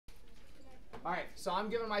All right, so I'm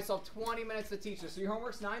giving myself 20 minutes to teach this. So your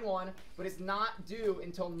homework's 9-1, but it's not due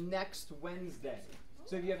until next Wednesday.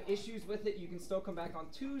 So if you have issues with it, you can still come back on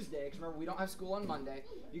Tuesday. Because remember, we don't have school on Monday.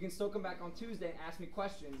 You can still come back on Tuesday and ask me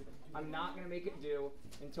questions. I'm not going to make it due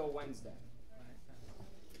until Wednesday.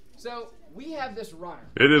 So we have this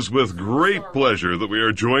runner. It is with great pleasure that we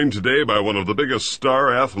are joined today by one of the biggest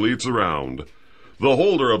star athletes around. The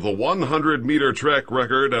holder of the 100-meter track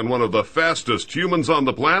record and one of the fastest humans on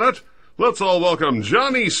the planet. Let's all welcome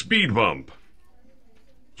Johnny Speedbump.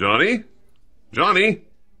 Johnny? Johnny?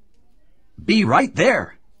 Be right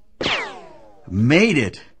there. Made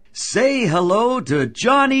it. Say hello to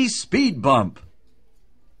Johnny Speedbump.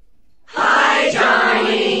 Hi,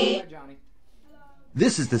 Johnny. Hi, Johnny.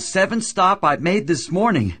 This is the 7th stop I've made this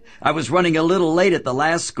morning. I was running a little late at the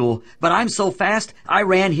last school, but I'm so fast, I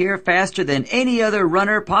ran here faster than any other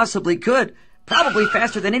runner possibly could. Probably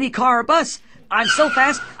faster than any car or bus. I'm so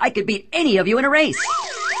fast, I could beat any of you in a race. So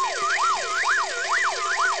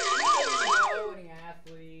many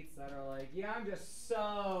athletes that are like, yeah, I'm just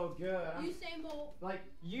so good. Usain Bolt. Like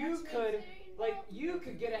you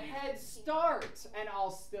could get a head start and I'll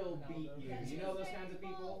still beat you. You know those kinds of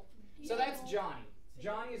people? So that's Johnny.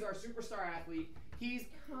 Johnny is our superstar athlete. He's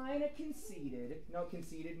kind of conceited. You know what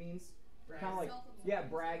conceited means? Kind of like, yeah,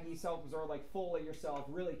 braggy, self-absorbed, like full of yourself,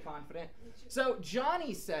 really confident. So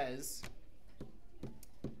Johnny says,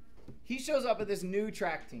 he shows up at this new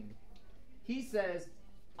track team. He says,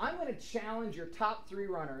 I'm going to challenge your top 3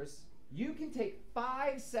 runners. You can take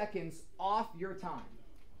 5 seconds off your time.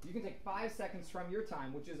 You can take 5 seconds from your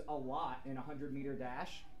time, which is a lot in a 100-meter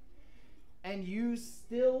dash, and you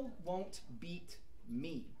still won't beat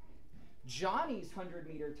me. Johnny's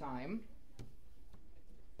 100-meter time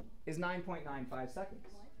is 9.95 seconds.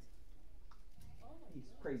 He's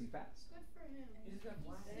crazy fast.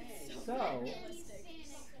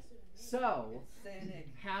 So,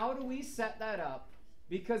 how do we set that up?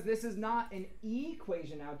 Because this is not an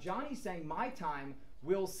equation now. Johnny's saying my time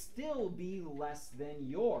will still be less than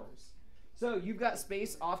yours. So you've got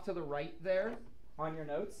space off to the right there on your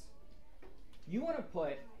notes. You want to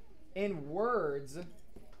put in words,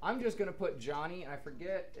 I'm just going to put Johnny, and I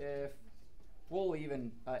forget if we'll leave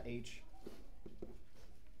an H.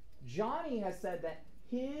 Johnny has said that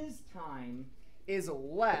his time is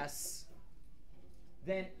less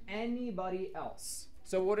than anybody else.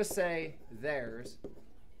 So we'll just say theirs,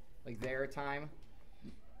 like their time.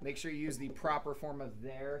 Make sure you use the proper form of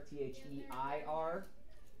their, T-H-E-I-R.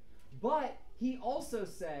 But he also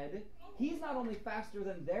said he's not only faster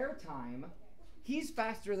than their time, he's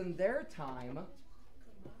faster than their time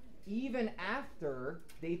even after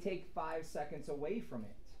they take 5 seconds away from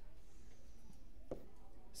it.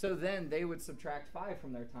 So then they would subtract 5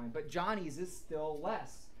 from their time. But Johnny's is still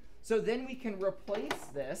less. So then we can replace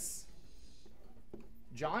this,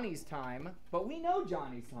 Johnny's time, but we know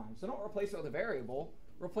Johnny's time. So don't replace it with a variable.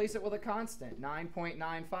 Replace it with a constant.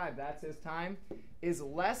 9.95, that's his time, is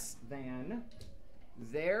less than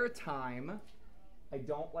their time. I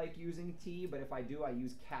don't like using T, but if I do, I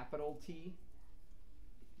use capital T.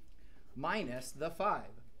 Minus the 5.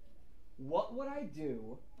 What would I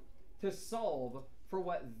do to solve for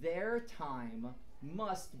what their time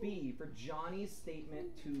must be for Johnny's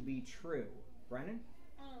statement to be true? Brennan?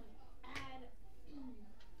 Add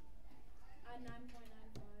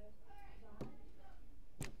 9.95.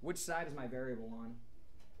 Which side is my variable on?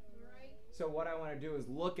 Right. So what I want to do is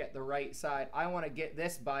look at the right side. I want to get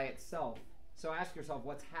this by itself. So ask yourself,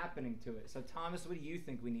 what's happening to it? So Thomas, what do you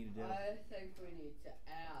think we need to do? I think we need to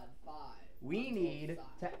add 5. We need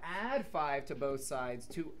to add 5 to both sides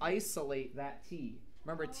to isolate that T.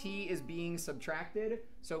 Remember, T is being subtracted,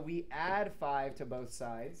 so we add 5 to both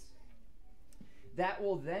sides. That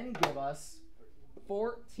will then give us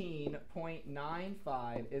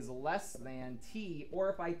 14.95 is less than T, or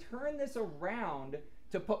if I turn this around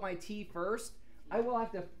to put my T first, I will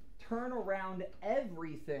have to turn around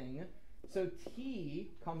everything. So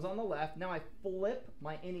T comes on the left. Now I flip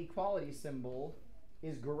my inequality symbol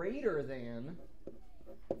is greater than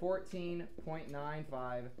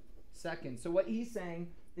 14.95 seconds. So what he's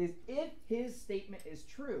saying is if his statement is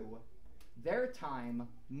true, their time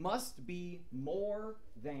must be more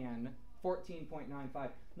than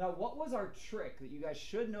 14.95. Now, what was our trick that you guys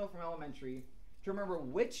should know from elementary to remember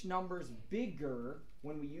which number's bigger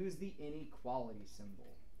when we use the inequality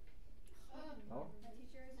symbol? Oh.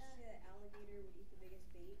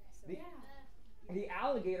 The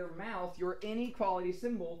alligator mouth, your inequality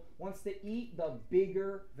symbol, wants to eat the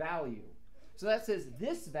bigger value. So that says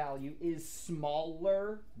this value is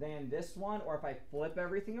smaller than this one, or if I flip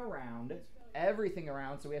everything around,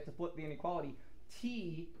 so we have to flip the inequality,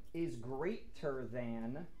 T is greater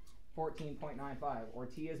than 14.95, or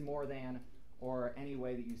t is more than, or any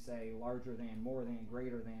way that you say larger than, more than,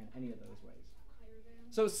 greater than, any of those ways.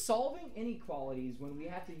 So solving inequalities when we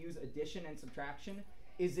have to use addition and subtraction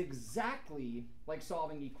is exactly like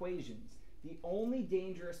solving equations. The only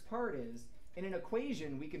dangerous part is, in an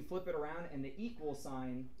equation, we can flip it around and the equal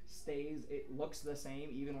sign stays, it looks the same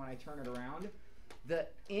even when I turn it around. The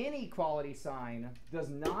inequality sign does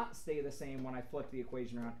not stay the same when I flip the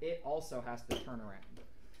equation around. It also has to turn around.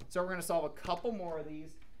 So we're going to solve a couple more of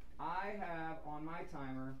these. I have on my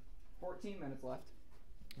timer 14 minutes left,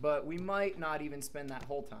 but we might not even spend that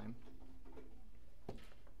whole time.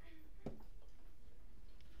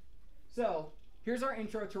 So here's our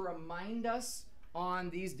intro to remind us on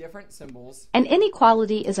these different symbols. An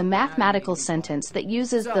inequality is a mathematical sentence that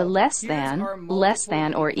uses the less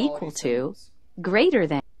than or equal to, greater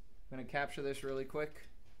than. I'm going to capture this really quick,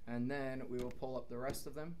 and then we will pull up the rest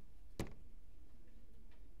of them.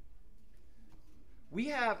 We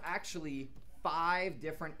have actually 5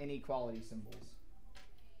 different inequality symbols.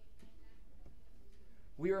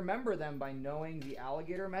 We remember them by knowing the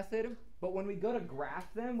alligator method, but when we go to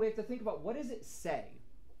graph them, we have to think about what does it say.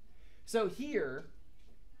 So here,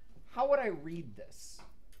 how would I read this?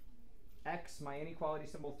 X, my inequality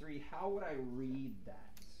symbol 3, how would I read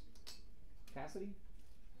that? Cassidy?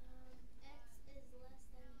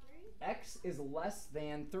 X is less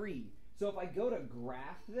than 3. So if I go to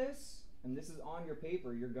graph this, and this is on your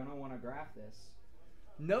paper, you're going to want to graph this.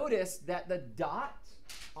 Notice that the dot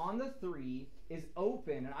on the 3 is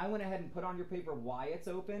open, and I went ahead and put on your paper why it's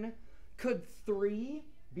open. Could 3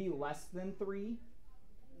 be less than 3?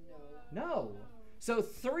 No. So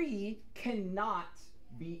 3 cannot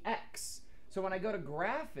be X. So when I go to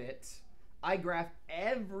graph it, I graph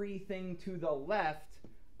everything to the left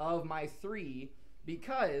of my 3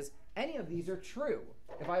 because any of these are true.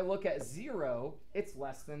 If I look at 0, it's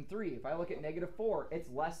less than 3. If I look at -4, it's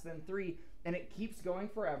less than 3. And it keeps going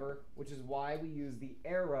forever, which is why we use the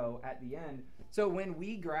arrow at the end. So when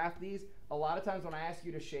we graph these, a lot of times when I ask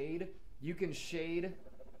you to shade, you can shade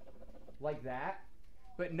like that.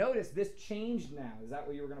 But notice this changed now. Is that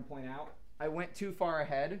what you were going to point out? I went too far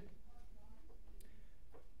ahead.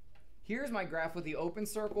 Here's my graph with the open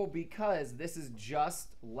circle because this is just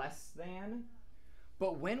less than.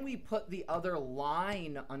 But when we put the other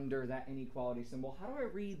line under that inequality symbol, how do I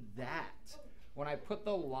read that? When I put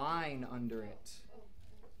the line under it.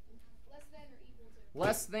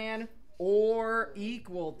 Less than or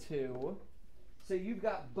equal to. So you've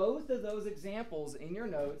got both of those examples in your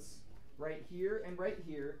notes, right here and right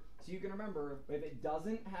here. So you can remember, if it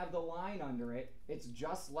doesn't have the line under it, it's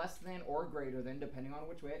just less than or greater than, depending on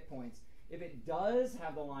which way it points. If it does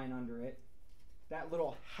have the line under it, that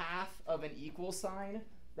little half of an equal sign,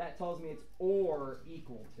 that tells me it's or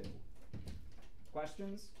equal to.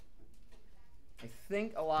 Questions? I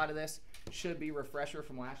think a lot of this should be refresher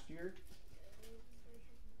from last year.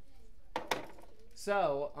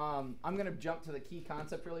 So I'm going to jump to the key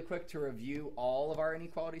concept really quick to review all of our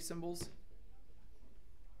inequality symbols.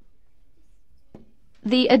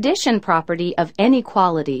 The addition property of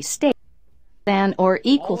inequality states than or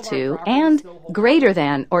equal to and greater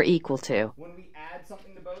than or equal to. When we add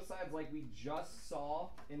something to both sides like we just saw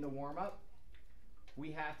in the warm-up,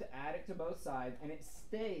 we have to add it to both sides and it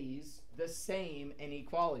stays the same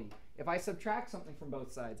inequality. If I subtract something from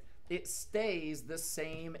both sides, it stays the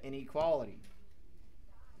same inequality.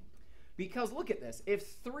 Because look at this,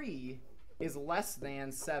 if 3 is less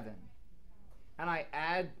than 7 and I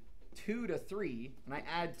add 2 to 3 and I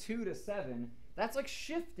add 2 to 7, that's like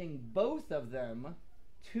shifting both of them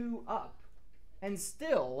 2 up, and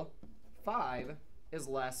still 5 is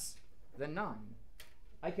less than 9.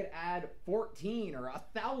 I could add 14 or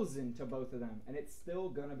 1,000 to both of them and it's still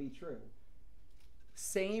gonna be true.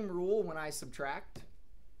 Same rule when I subtract.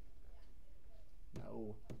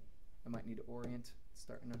 No, I might need to orient. It's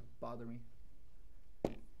starting to bother me.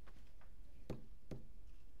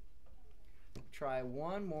 Try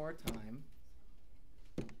one more time.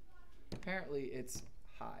 Apparently it's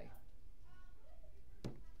high.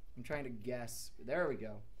 I'm trying to guess. There we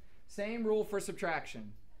go. Same rule for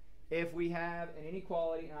subtraction. If we have an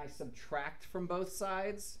inequality and I subtract from both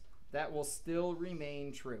sides, that will still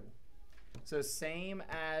remain true. So same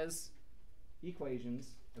as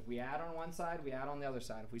equations. If we add on one side, we add on the other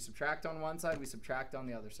side. If we subtract on one side, we subtract on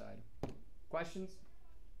the other side. Questions?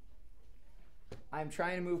 I'm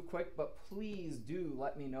trying to move quick, but please do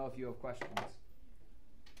let me know if you have questions.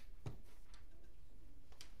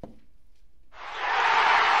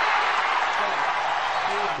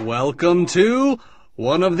 Welcome to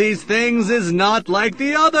One of These Things is Not Like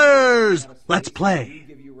the Others. Let's play.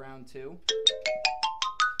 Give you round round 2.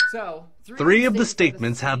 So, Three of the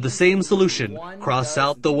statements have the same solution. Cross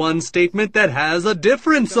out the one statement that has a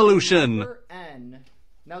different solution. Number n,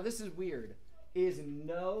 now this is weird, is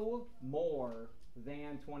no more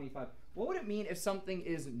than 25. What would it mean if something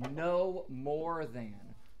is no more than?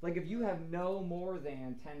 Like if you have no more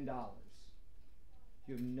than $10.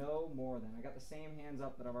 You have no more than. I got the same hands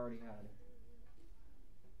up that I've already had.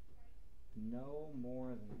 No more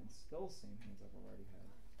than. Still same hands up I've already had.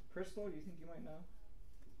 Crystal, you think you might know?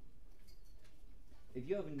 If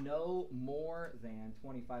you have no more than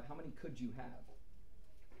 25, how many could you have?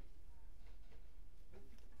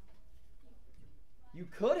 You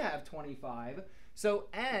could have 25. So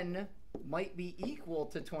n might be equal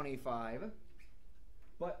to 25.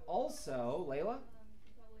 But also, Layla?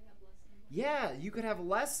 Yeah, you could have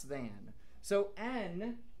less than. So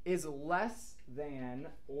n is less than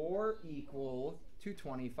or equal to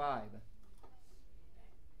 25.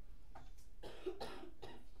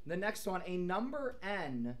 The next one, a number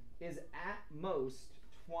n is at most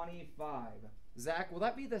 25. Zach, will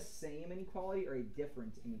that be the same inequality or a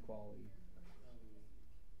different inequality?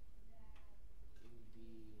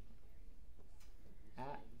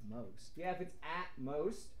 At most. Yeah, if it's at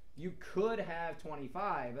most, you could have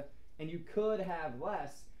 25 and you could have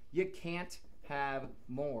less. You can't have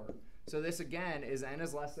more. So this again is n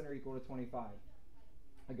is less than or equal to 25.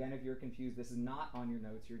 Again, if you're confused, this is not on your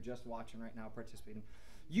notes. You're just watching right now, participating.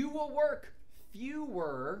 You will work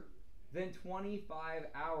fewer than 25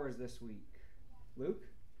 hours this week. Luke?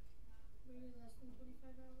 Less than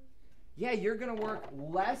 25 hours? Yeah, you're going to work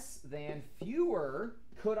less than fewer.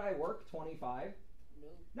 Could I work 25?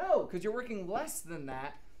 No, because you're working less than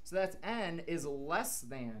that. So that's n is less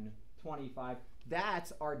than 25.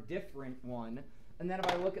 That's our different one. And then if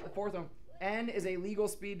I look at the fourth one, n is a legal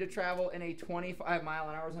speed to travel in a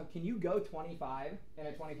 25-mile-an-hour zone. Can you go 25 in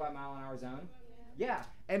a 25-mile-an-hour zone? Yeah.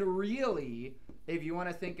 And really, if you want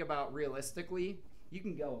to think about realistically, you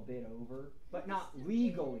can go a bit over, but not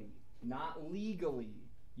legally. Not legally.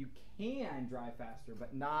 You can drive faster,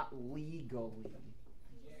 but not legally.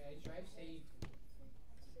 Yeah, drive safe.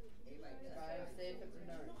 Drive safe at the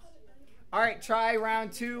nurse. All right, try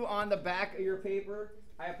round 2 on the back of your paper.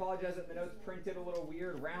 I apologize that the notes printed a little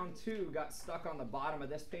weird. Round 2 got stuck on the bottom of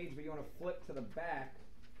this page, but you want to flip to the back.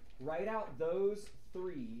 Write out those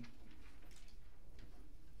 3.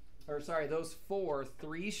 Or sorry, those 4.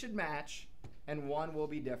 3 should match, and 1 will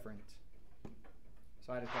be different.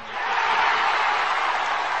 So I had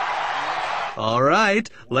to All right,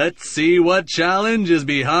 let's see what challenge is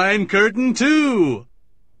behind curtain 2.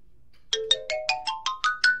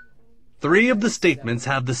 3 of the statements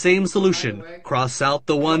have the same solution. Cross out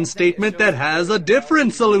the one statement that has a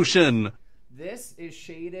different solution. This is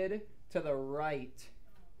shaded to the right,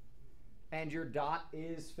 and your dot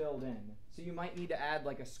is filled in. So you might need to add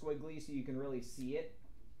like a squiggly so you can really see it.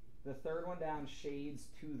 The third one down shades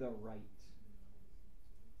to the right.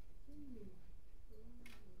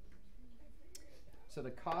 So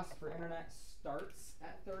the cost for internet starts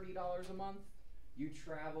at $30 a month. You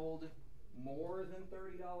traveled more than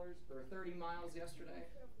 $30 or 30 miles yesterday.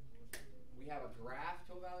 We have a graph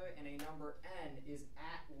to evaluate, and a number n is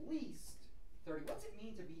at least 30. What's it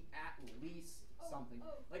mean to be at least something?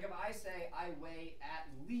 Like if I say I weigh at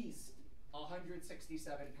least 167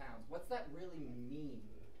 pounds, what's that really mean?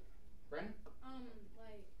 Brennan?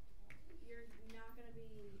 Like, you're not gonna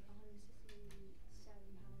be 167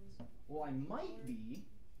 pounds. Well, I might be.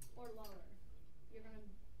 Or lower. You're gonna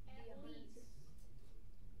be at least.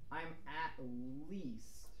 I'm at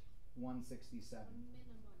least 167.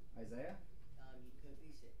 Minimum. Isaiah? You could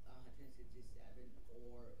be 167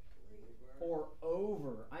 or over. Or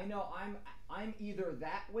over. I know I'm either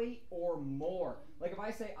that weight or more. Like if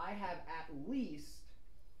I say I have at least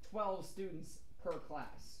 12 students per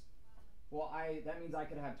class. Well, that means I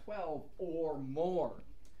could have 12 or more.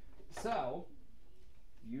 So,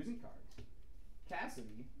 using cards.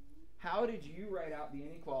 Cassidy, how did you write out the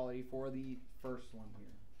inequality for the first one here?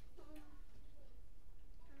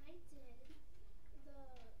 I did. The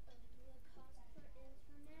cost for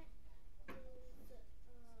internet is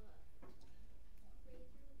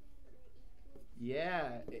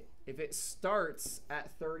Yeah, if it starts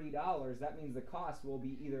at $30, that means the cost will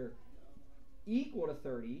be either equal to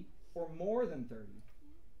 30 or more than 30.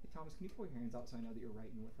 Hey, Thomas, can you pull your hands out so I know that you're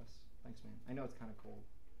writing with us? Thanks, man. I know it's kind of cold.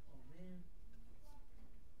 Oh, man.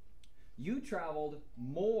 You traveled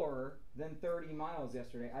more than 30 miles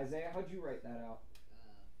yesterday. Isaiah, how'd you write that out?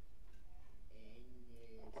 N is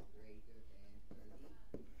greater than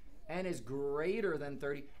 30. N is greater than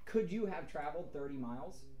 30. Could you have traveled 30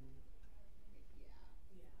 miles?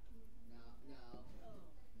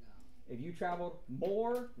 If you traveled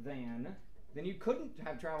more than, then you couldn't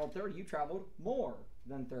have traveled 30. You traveled more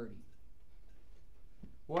than 30.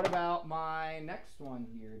 What about my next one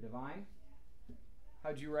here, Divine?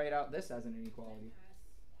 How'd you write out this as an inequality?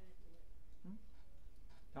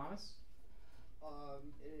 Thomas?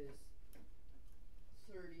 It is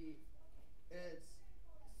 30. It's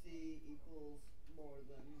C equals more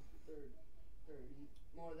than 30.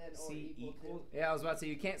 More than or C equal to. Yeah, I was about to say,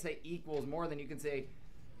 you can't say equals more than, you can say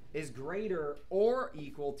is greater or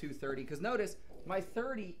equal to 30. Because notice, my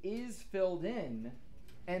 30 is filled in,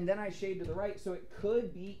 and then I shade to the right, so it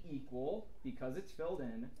could be equal because it's filled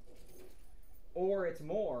in, or it's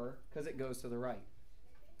more because it goes to the right.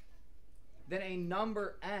 Then a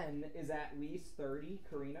number n is at least 30,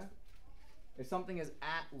 Karina. If something is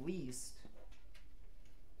at least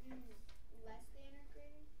Less than or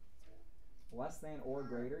greater? less than or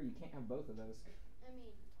greater, you can't have both of those. I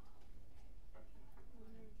mean,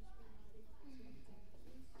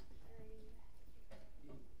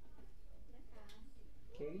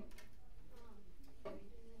 Katie?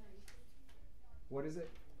 What is it?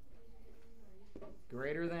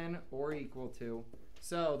 Greater than or equal to.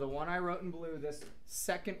 So the one I wrote in blue, this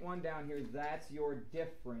second one down here, that's your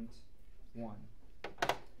different one.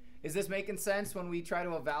 Is this making sense when we try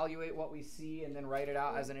to evaluate what we see and then write it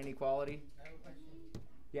out as an inequality? I have a question.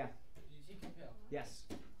 Yeah. Did you see compare? Yes.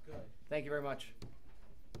 Good. Thank you very much.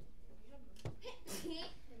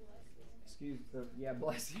 Yeah,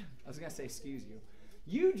 bless you. I was going to say excuse you.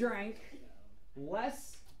 You drank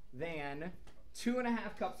less than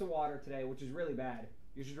 2.5 cups of water today, which is really bad.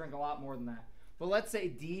 You should drink a lot more than that. But let's say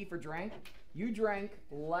D for drank. You drank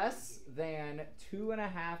less than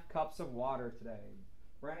 2.5 cups of water today.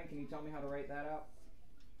 Brandon, can you tell me how to write that out?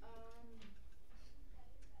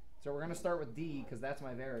 So we're going to start with D because that's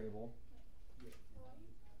my variable. D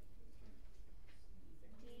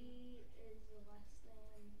is less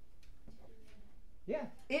than 2.5. Yeah,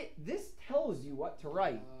 this tells you what to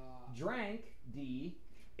write. Drank, D,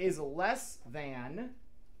 is less than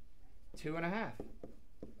 2.5.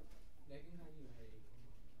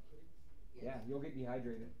 Yeah, you'll get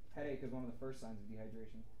dehydrated. Headache is one of the first signs of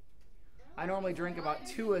dehydration. I normally drink about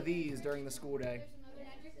 2 of these during the school day.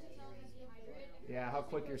 Yeah, how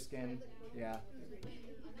quick your skin. Yeah.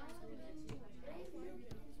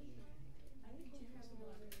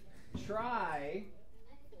 Try,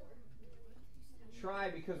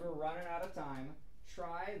 because we're running out of time,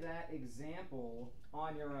 try that example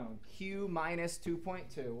on your own. Q minus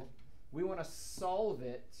 2.2. We want to solve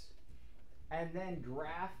it and then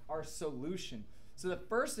graph our solution. So the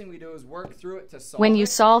first thing we do is work through it to solve it. When you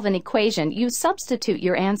solve an equation, you substitute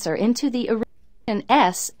your answer into the equation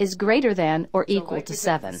S is greater than or equal to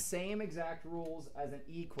 7. Same exact rules as an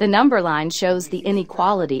equal. The number line shows the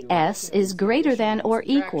inequality S is greater than or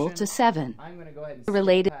equal to 7. I'm going to go ahead and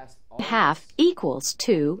Related half equals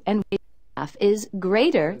 2 and half is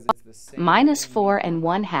greater. Minus 4 and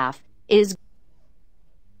 1/2 is.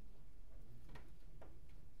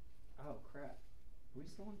 Oh crap. Are we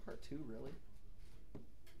still in part 2, really?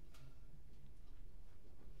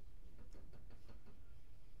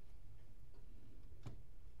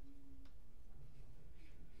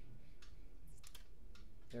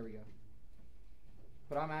 There we go.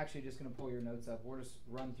 But I'm actually just going to pull your notes up. We'll just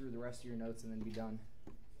run through the rest of your notes and then be done.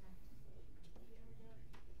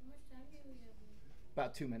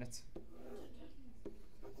 About 2 minutes.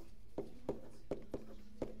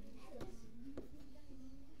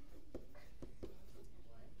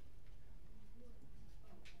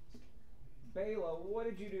 Bayla, what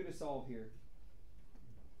did you do to solve here?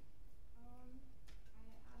 I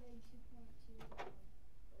added 2.2.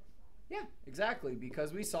 Yeah, exactly.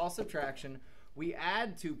 Because we saw subtraction, we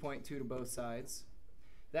add 2.2 to both sides.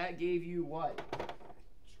 That gave you what?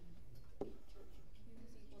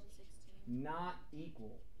 Not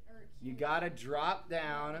equal. You got to drop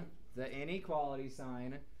down the inequality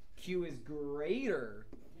sign. Q is greater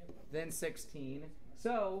than 16.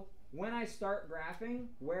 So when I start graphing,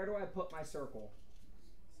 where do I put my circle?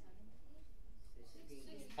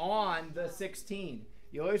 On the 16.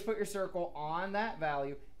 You always put your circle on that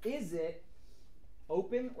value. Is it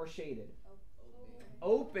open or shaded?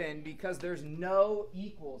 Open, because there's no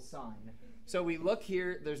equal sign. So we look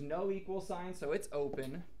here, there's no equal sign, so it's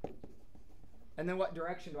open. And then what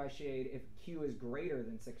direction do I shade if Q is greater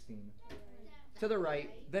than 16? To the right,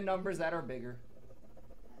 the numbers that are bigger.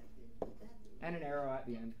 And an arrow at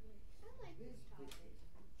the end.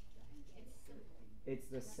 It's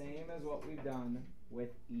the same as what we've done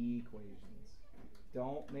with equations.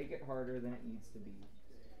 Don't make it harder than it needs to be.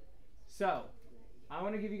 So, I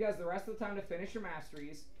want to give you guys the rest of the time to finish your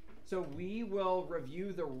masteries. So we will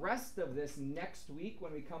review the rest of this next week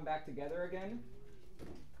when we come back together again.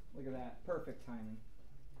 Look at that. Perfect timing.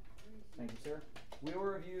 Thank you, sir. We will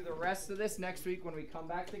review the rest of this next week when we come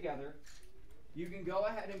back together. You can go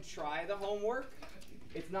ahead and try the homework.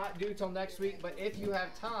 It's not due till next week, but if you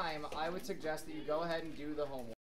have time, I would suggest that you go ahead and do the homework.